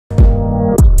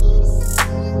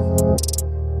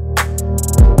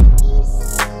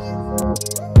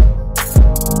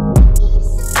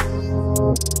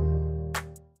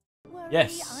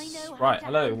Yes. Right.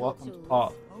 Hello. Welcome to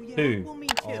part 2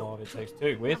 of It Takes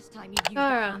Two with. Last time you used a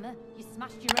hammer, you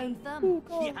smashed your own thumb.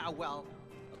 Yeah, well,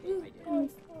 okay, I did.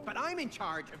 But I'm in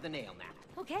charge of the nail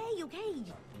now. Okay.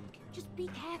 Just be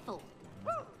careful.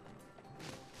 What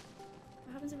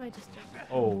happens if I just jump?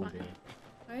 Oh dear.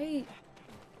 Right.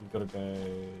 You gotta go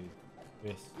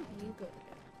this. You got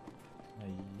to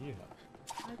No, you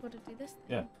have. I got to do this thing.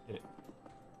 Yeah, hit it.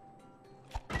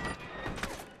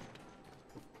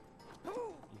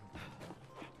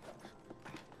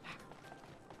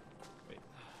 Wait.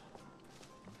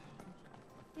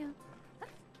 Yeah.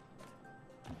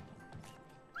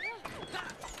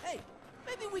 Hey,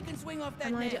 maybe we can swing off that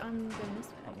I'm nail. going this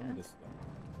way, I I remember guess. this one.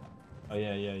 Oh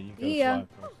yeah, you go Yeah. fly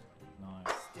first.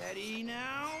 Nice. Steady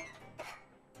now.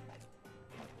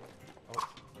 Oh.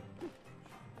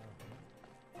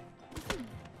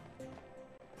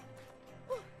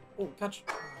 Oh, catch.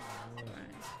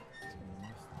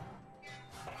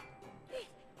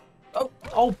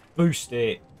 Oh, boost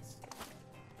it.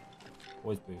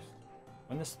 Always boost.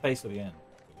 When the space at the end.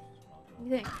 You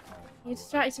think? You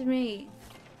distracted me.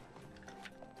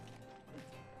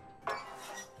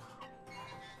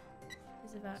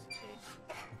 It's about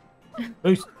to.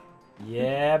 Boost.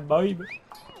 Yeah, baby.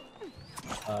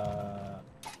 There?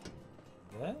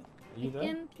 Are you there?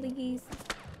 Again, please.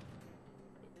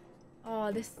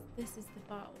 Oh, this is the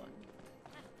far one.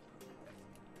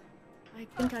 I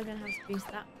think I'm gonna have to boost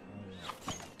that one.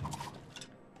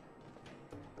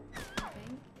 I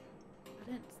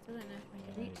think. Still don't know if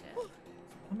I can reach it.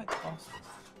 I'm at fastest.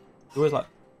 You're always like,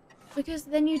 Because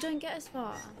then you don't get as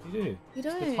far. you do. You Get the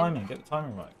don't. timing, get the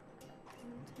timing right.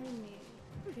 I'm telling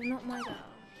you. You're not my girl.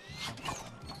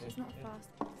 She's not fast.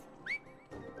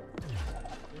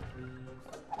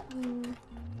 Mm.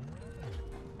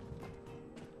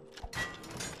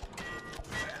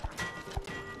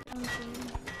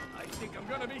 I think I'm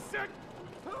gonna be sick.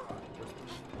 Oh,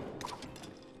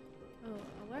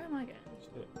 where am I going?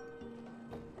 Just do it.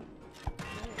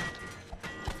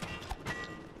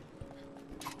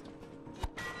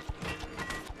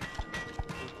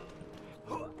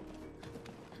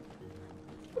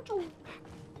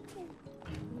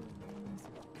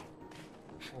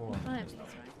 Oh, Right, that's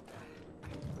right.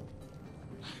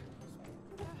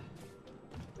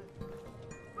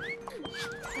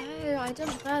 Oh, I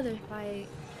jump further if I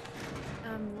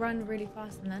run really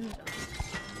fast and then jump.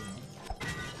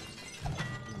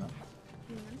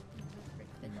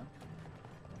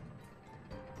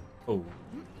 Oh.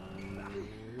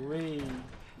 Wee.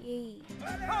 Yay.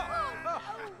 What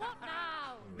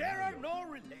now? There are no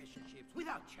relationships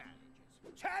without challenges.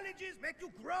 Challenges make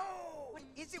you grow. What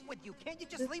is it with you? Can't you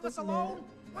just leave us alone?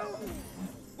 Oh,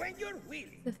 when you're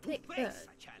willing The to thick face bird.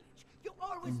 a challenge, you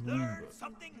always learn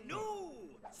something new.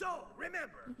 So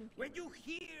remember, when you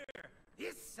hear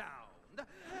this sound,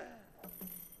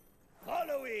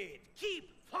 follow it.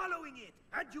 Keep following it,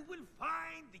 and you will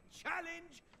find the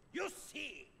challenge you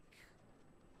seek.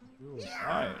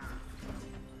 Right.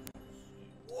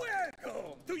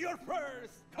 Welcome to your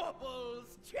first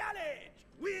couples challenge.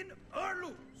 Win or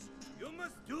lose, you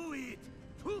must do it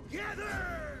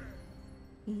together.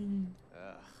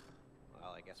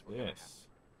 Well, I guess we're gonna have to. Yes.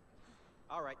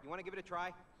 All right, you want to give it a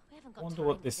try? We haven't I got wonder time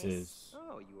what for this is.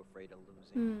 Oh, you afraid of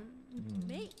losing?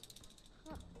 Me?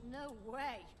 Huh, no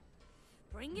way.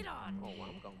 Bring it on. Oh, well,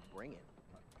 I'm gonna bring it.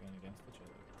 Going against each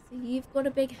other. So you've got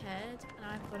a big head and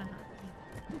I've got a hand.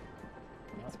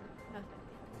 It's perfect.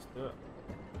 Let's do it.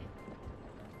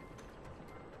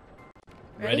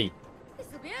 Ready? Ready. This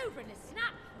will be over in a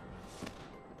snap.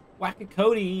 Whack a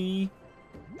Cody.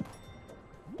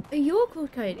 Oh, you're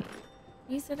called Cody.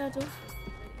 You said our daughter was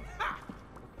called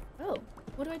Cody. Oh,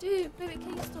 what do I do? Baby,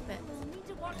 can you stop it? I'll need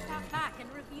to watch that back and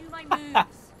review my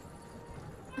moves.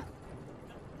 I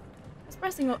was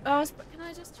pressing. Can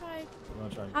I just try? You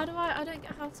wanna try? How do I don't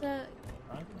get how to.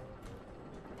 Right?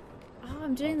 Oh,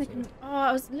 I'm doing the. Oh,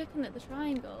 I was looking at the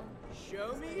triangle.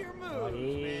 Show me your moves, Buddy.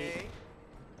 May.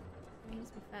 I need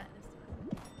to be fair this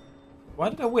time. Why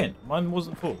did I win? Mine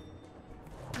wasn't full.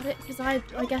 Because I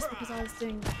guess because I was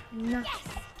doing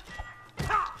nothing.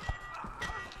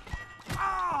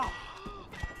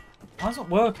 Mine's not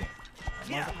working.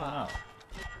 Mine's not coming out.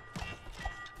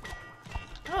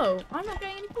 Oh, I'm not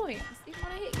getting any points. Even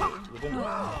when I hit you. You didn't.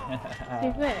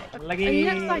 Too quick. Lucky.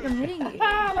 It looks like I'm hitting you.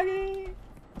 Lucky.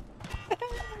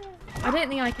 I don't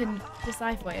think I can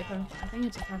decipher it if I think I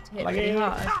just have to hit really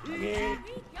hard. Lucky.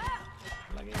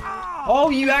 Lucky. Oh,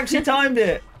 you actually timed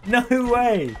it! No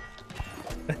way!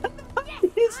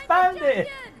 You spammed it!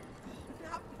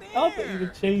 I thought you'd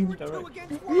have changed direction.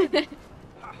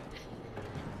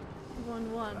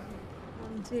 1-1.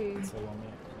 1-2. So on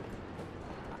there.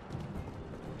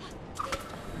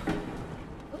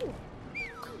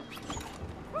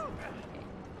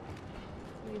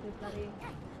 bloody.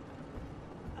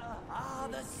 Ah,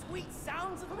 the sweet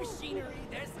sounds of machinery.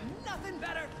 There's nothing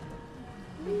better.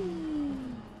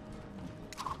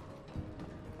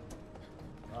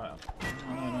 Alright.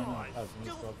 No. I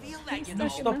still feel that, you know.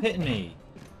 Stop hitting me.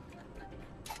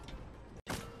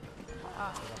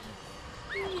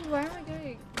 Where am I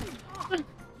going?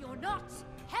 You're not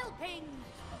helping.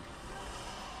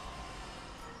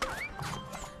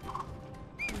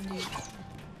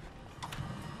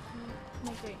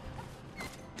 Okay.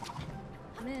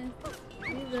 Miss.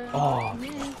 Loser. Oh.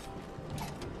 Miss.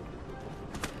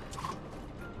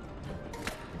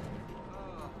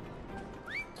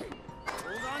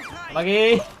 Hold on tight.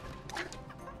 Lucky.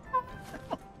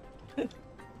 So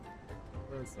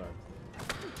sorry.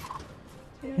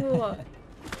 You know what?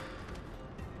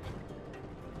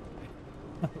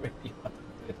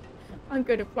 I'm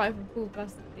going to apply for full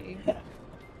custody. Maybe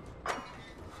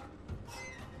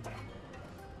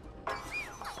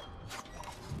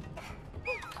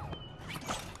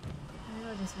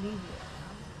I'll just leave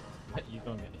you. You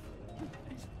don't get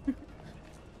it.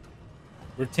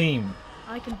 We're a team.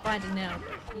 I can find it now.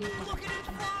 But you can... Look at it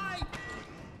fly.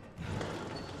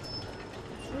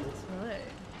 It's right.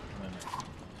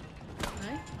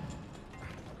 No?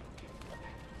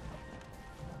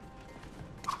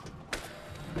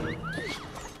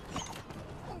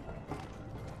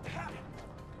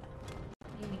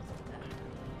 You need to do that.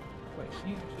 Wait, can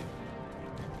you actually...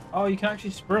 Oh, you can actually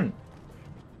sprint.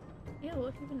 Yeah, what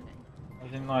if you wouldn't do?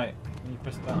 As in, like, when you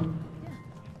press down.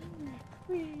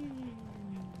 Yeah.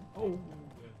 Oh.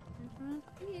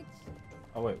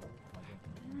 Oh, wait.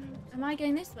 Am I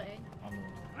going this way? I'm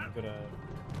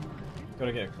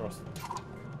gotta get across.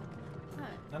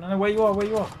 Oh. No, where you are.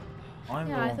 I'm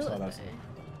Yeah, the I wrong thought side, so. I see.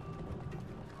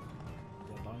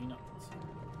 Yeah, line up.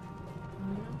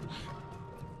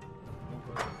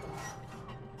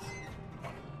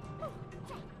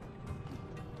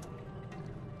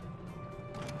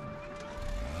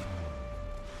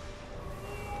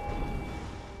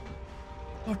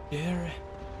 Oh dear.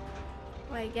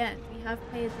 Wait, again, we have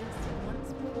played this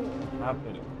once before. I've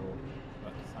played it before,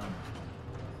 but the sound.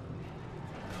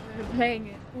 We're playing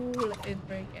it all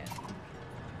over again.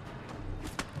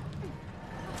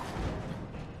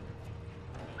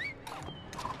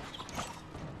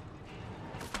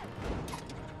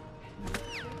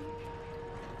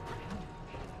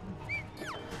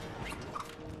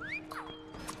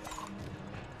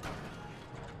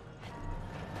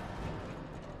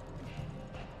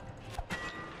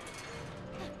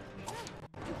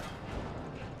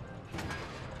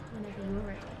 Whenever you're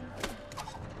ready.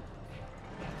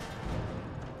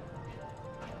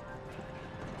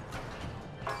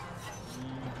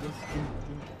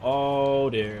 Oh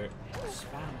dear.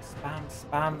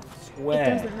 Spam, square. It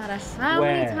doesn't matter how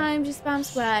many times you spam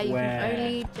square, you can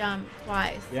only jump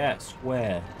twice. Yeah,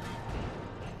 square.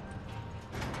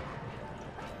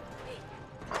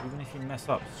 Even if you mess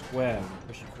up, square will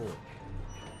push you forward.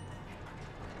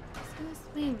 It's gonna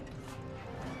swing.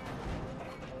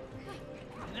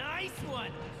 Nice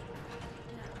one.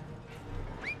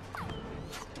 This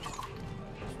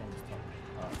one's tough.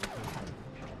 Alright,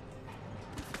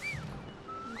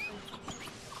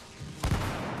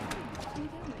 What are you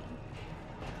doing?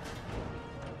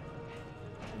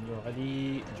 when you're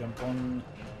ready, jump on.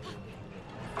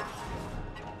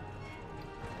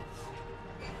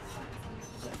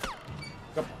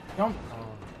 Jump! Oh,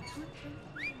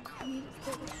 I need to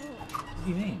stop before. what do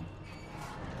you mean?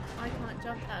 I can't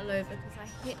jump that low because I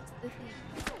hit the thing.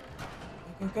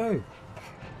 Go.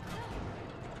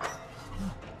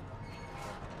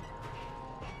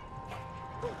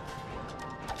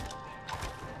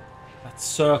 That's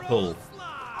circle.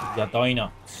 Ya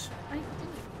donuts. I didn't.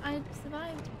 I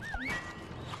survived.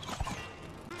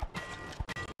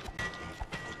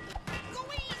 Go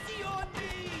easy on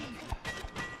me.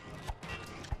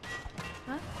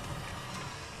 Huh?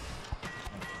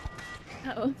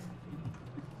 Oh.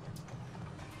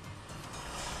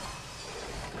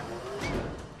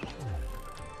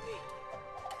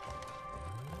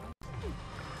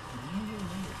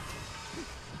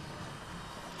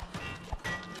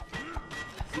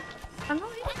 I'm not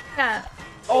hitting that.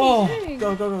 Oh! What are you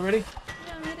doing? Go, ready?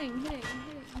 Yeah, I'm hitting.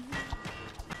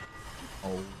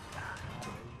 Oh.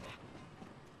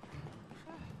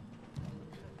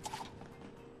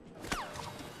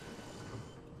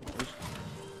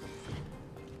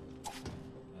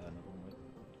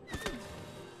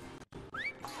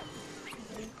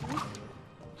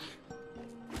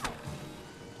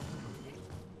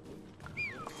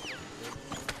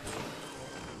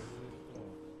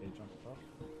 Okay, jump across.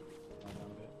 Down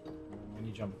a bit. And when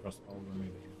you jump across, I'll remove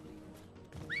it.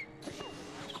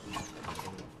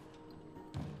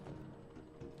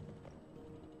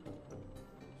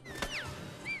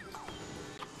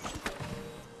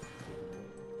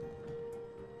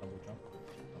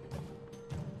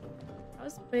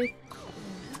 Let's both.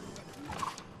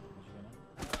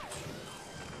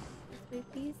 Let's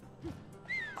both these.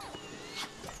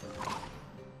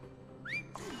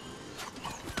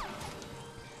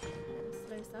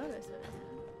 Slow start, so.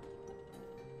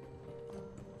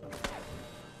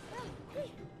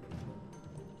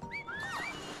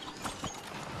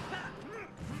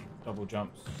 Double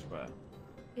jumps square.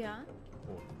 Yeah.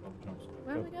 Forward. Double jumps square.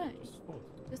 Where am I going? Just forward.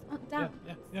 Just on, down.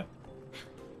 Yeah. It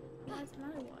doesn't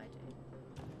matter what I do.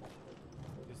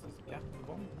 This is a gap at the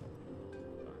bottom.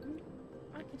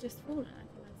 I could just fall and I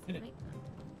think Hit that's it. make that.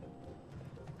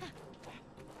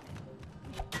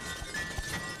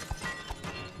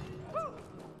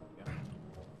 Yeah.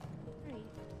 Great.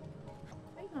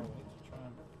 Hang Oh, on. wait, to try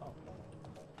and... Oh.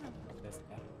 There's the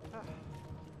gap.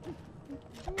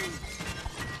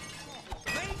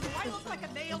 Ray, do I look like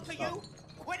a nail to you?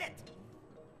 Quit it!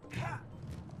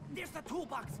 There's the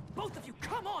toolbox. Both of you,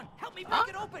 come on. Help me break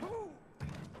it open.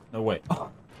 No way. Oh.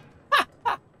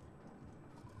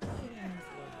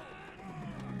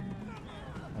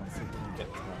 Let's see if we can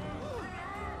get to that.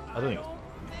 I don't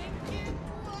think it's...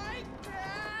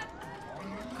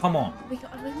 Come on. We can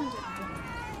do it.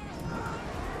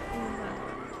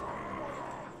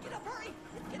 Get up, hurry!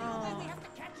 It's getting Oh. away, we have to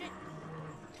catch it!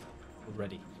 We're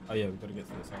ready. Oh yeah, we've got to get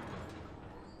to this after.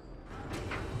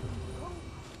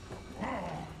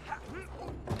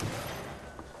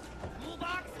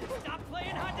 Toolbox, stop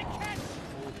playing hard to catch.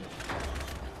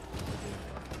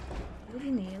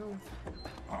 Really nails.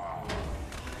 I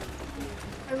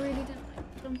really didn't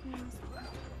like jumping on this one.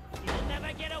 You'll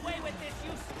never get away with this,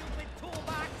 you stupid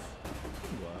toolbox.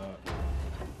 Work.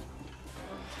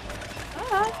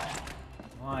 Ah!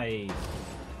 Nice.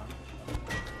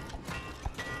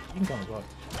 You can come as well.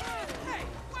 Hey,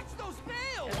 watch those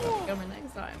nails. Coming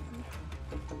next time.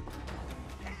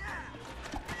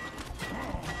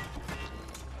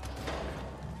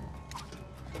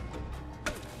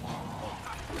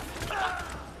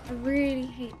 I really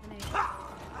hate the nails.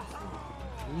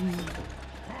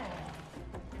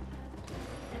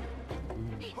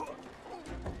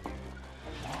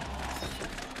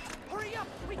 Hurry up,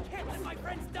 we can't let my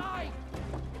friends die.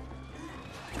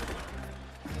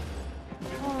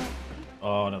 Oh,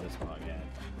 Oh, no, this part again.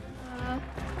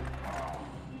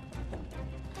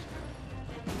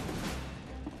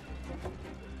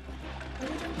 what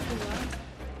are you doing to do that?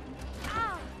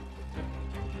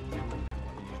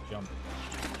 You just jump.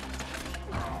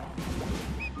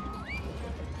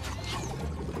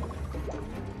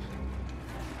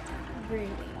 Really?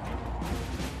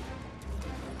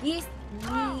 Yes,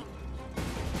 me.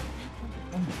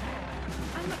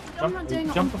 I'm not doing it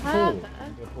on Jump forward. purpose.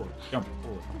 Go forward. Jump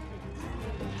forward.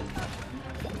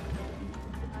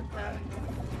 Like that.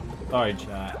 Sorry,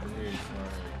 chat. I'm really sorry.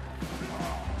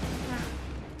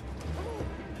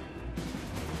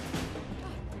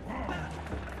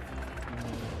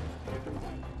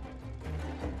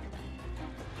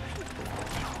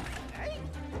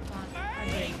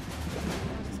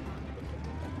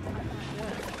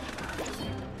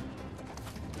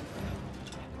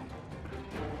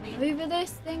 Over this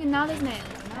thing, and now there's nails.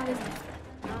 Now there's nails.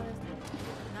 Now there's nails.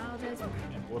 Now there's nails.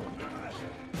 Important.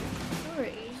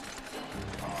 Sorry.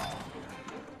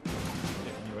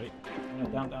 Okay, you ready? No,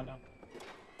 down, down, down.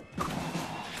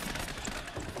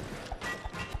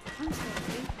 I'm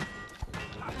sorry.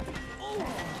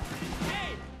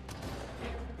 Hey,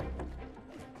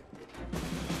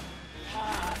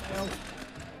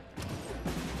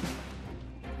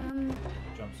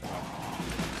 Jump square.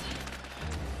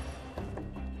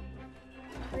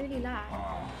 Really lag.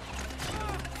 Are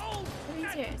you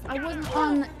serious? I wasn't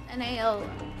on an AL.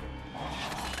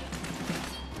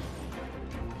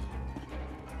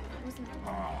 I wasn't.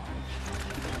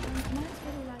 Mine's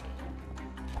really laggy.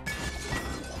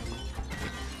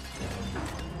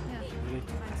 Yeah,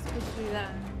 nice. Good to do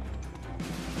that.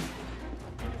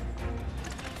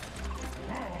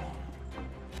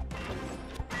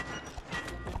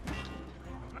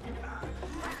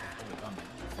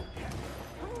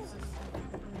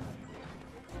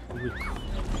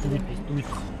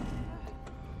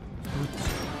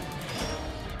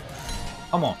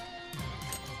 Come on.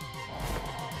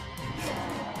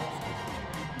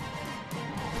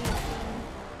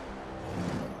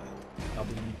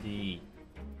 WD.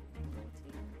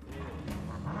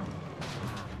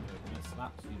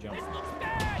 Slaps, you jump.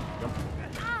 Jump.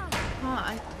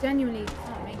 I genuinely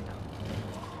can't make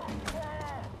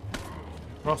that.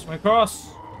 Cross my cross.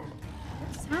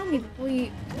 Just tell me before you.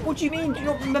 What do you mean? Do you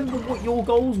not remember what your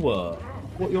goals were?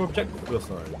 What your objectives were,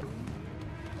 sorry?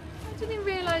 I didn't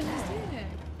realise you was doing it.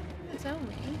 You didn't tell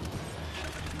me.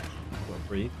 Got to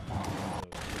breathe.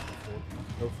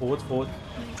 Go forward, forward.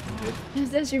 Good.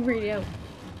 It's actually really helpful.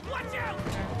 Watch out!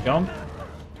 Jump.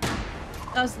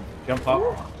 That was Jump up.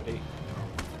 Ready.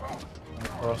 And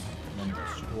across. And then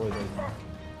destroy those ones.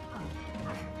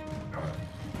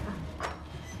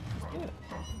 Yeah.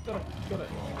 Got it. Got it.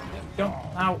 Yep. Jump.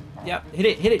 Now. Yep. Hit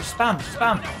it. Hit it. Spam.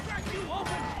 Spam.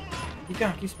 Keep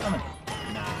going. Keep spamming.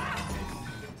 Nice.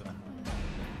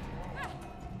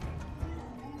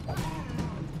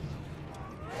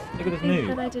 Look at this move.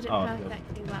 that I did it Oh,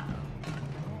 perfectly well.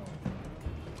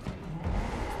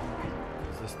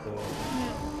 Is this the...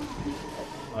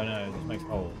 Oh no, this makes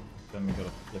holes. Then we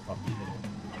gotta flip up and hit it.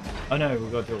 Oh no, we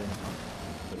gotta do it one more time.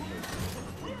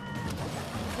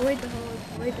 Avoid the holes,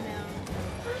 avoid the nails.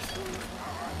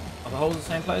 Are the holes the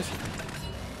same place?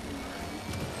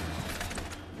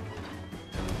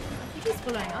 I think he's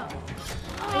following up.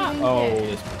 Oh,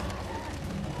 this one.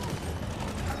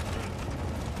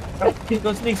 He's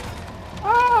got sneaks.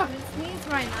 Ah! I'm sneeze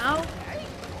right now.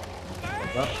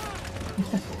 What's that?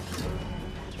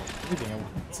 Everything I want.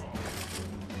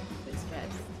 Bit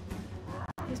stressed.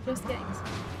 He's just getting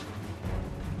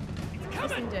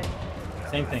What's he doing?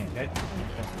 Same thing, okay?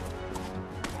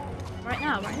 Right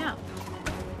now, right now.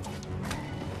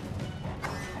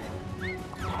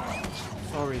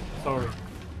 Sorry, sorry.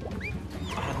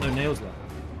 I had no nails left.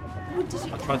 What did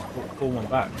you... I tried to pull one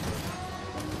back.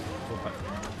 Pull back.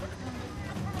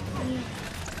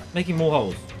 Making more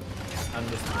holes. And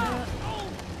this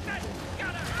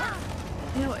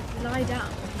you know what, if you lie down,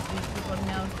 because you've got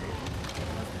nails through,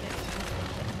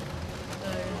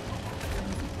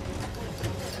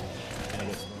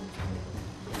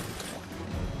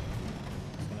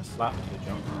 It's gonna slap to the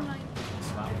jump.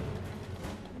 Slap.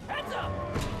 Heads up!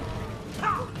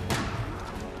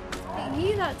 Hit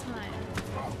you that time.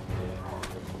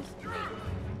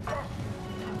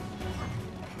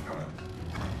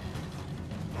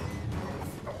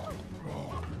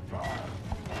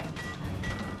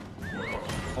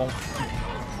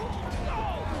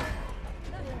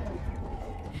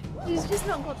 He's just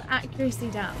not got the accuracy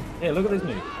down. Yeah, look at this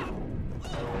move.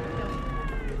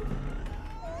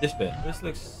 This bit. This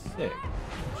looks sick.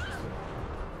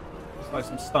 It's like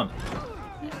some stunt.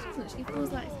 No, she doesn't. She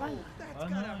feels like Spider. Oh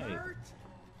no.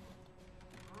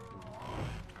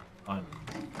 Fine.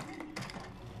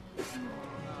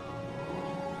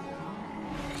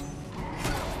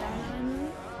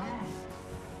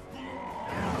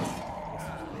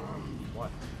 What?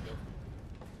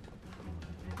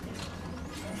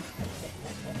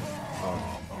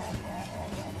 Oh.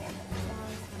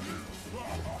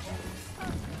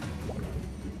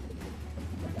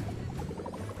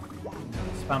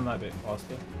 Spam that bit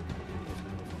faster.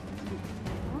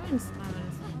 I'm spamming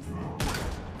as possible.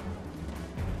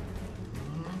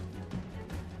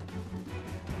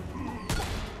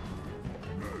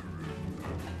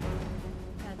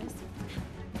 Yeah, this.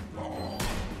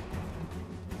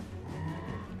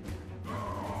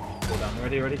 Go down.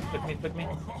 Ready, ready? Flick me, flick me.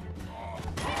 Go, go,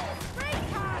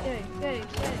 go. Do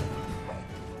this.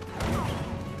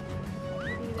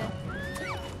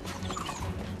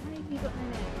 Why have you got my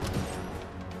name?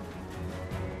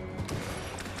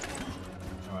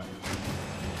 Alright.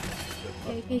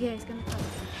 Okay, it's gonna come.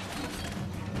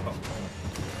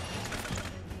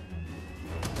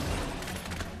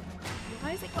 Why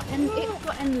has it got it's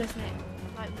got endless names?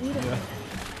 Like we don't Yeah. know.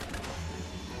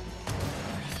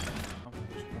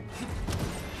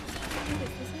 I think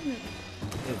it's the same.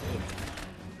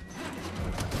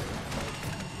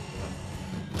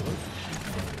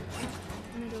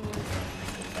 Middle was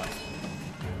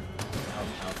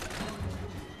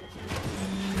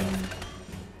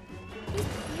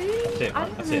really. That's it, I right?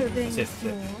 don't That's know it. being That's it.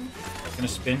 small. It's gonna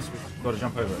spin, so we've got to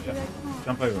jump over it, yeah?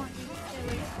 Jump over it.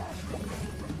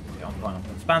 Yeah, I'm fine, I'm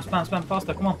fine. Spam, spam, spam,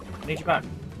 faster, come on. I need you back.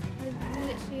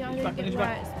 Literally, I He's don't back, get he's where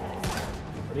back. it's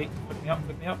Ready? Pick me up,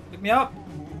 pick me up, pick me up!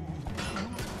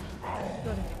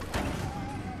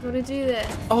 Gotta do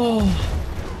this. Oh!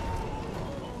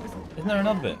 Isn't there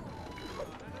another bit?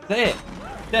 Is that it?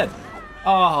 Dead.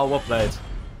 Oh, well played.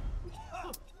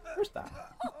 Where's that?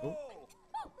 Oh.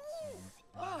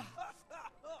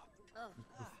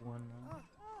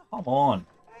 Come on.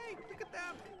 Hey, look at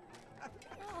them!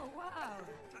 Oh, wow.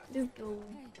 Just go.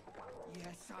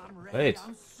 Yes, I'm ready. Wait.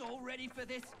 I'm so ready for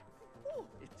this. Ooh,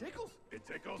 it tickles. It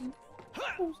tickles.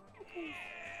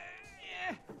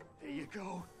 Yeah. There you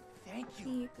go. Thank Here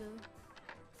you. you go.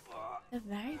 They're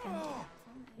very good.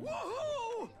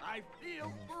 Woohoo! I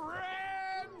feel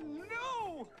brand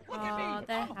new. Look at me. Oh,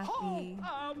 they're I'm happy. whole.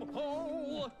 I'm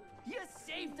whole. You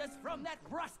saved us from that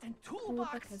rust and All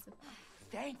toolbox. because of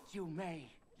Thank you, May.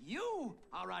 You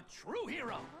are a true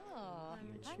hero. Oh, I'm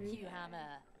a thank true you,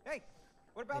 Hammer. Hey,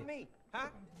 What about me? Huh?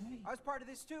 I was part of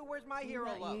this too. Where's my hero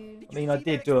Not love? you. I mean, I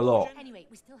did do a lot. Anyway,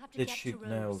 we still have to Did get shoot to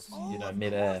nails, Rose. you know, of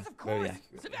mid-air, course, very course.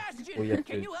 accurate. Sebastian, All you have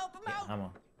to can you help him hit out? hammer.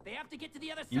 They have to get to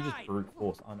the other You side. just brute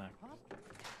force. I'm accurate.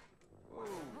 Wow.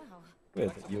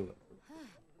 Weird that you.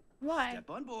 Why? Step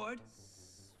on board.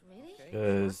 Really?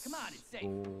 Because Come on, it's safe.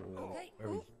 Okay.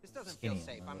 very This doesn't feel skinny.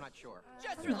 safe. I'm not sure.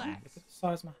 Just Come on. relax. Look at the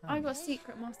size of my I hand. got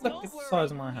secret master. Look, Don't it's the worry,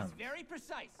 size of my he's hand. very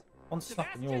precise. One suck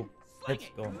and your Sebastian, head's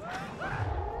sling gone.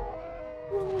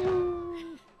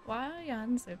 Why are your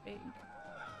hands so big?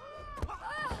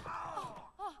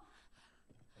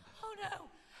 Oh no!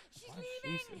 She's Why is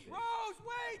leaving! she so big? Rose,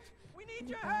 wait! We need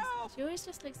your help! She always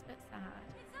just looks a bit sad.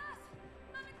 It's us!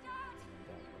 Mum and Dad!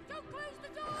 Don't close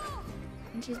the door!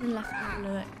 And she's been left out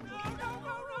alone. No!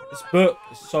 This book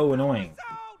is so annoying. It's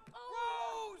out!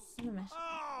 Rose! On a mission.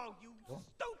 Oh, you On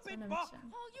stupid a buck!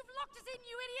 mission. Oh, you've locked us in,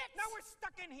 you idiots! Now we're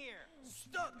stuck in here.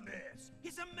 Stuckness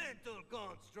is a mental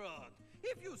construct.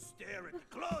 If you stare at the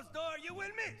closed door, you will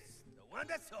miss the one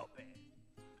that's open.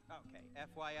 Okay,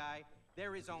 FYI,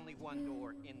 there is only one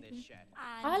door in this shed.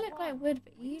 I look like wood,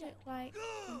 but you look like Good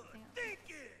something else.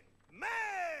 thinking,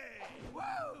 May.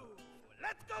 Whoa!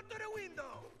 Let's go to the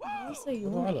window. Whoa! Also, What do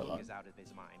I you're. look like? Is out of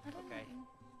his mind. I don't Okay. know.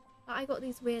 But I got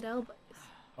these weird elbows.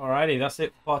 Alrighty, that's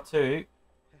it for part 2.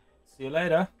 See you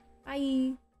later.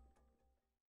 Bye.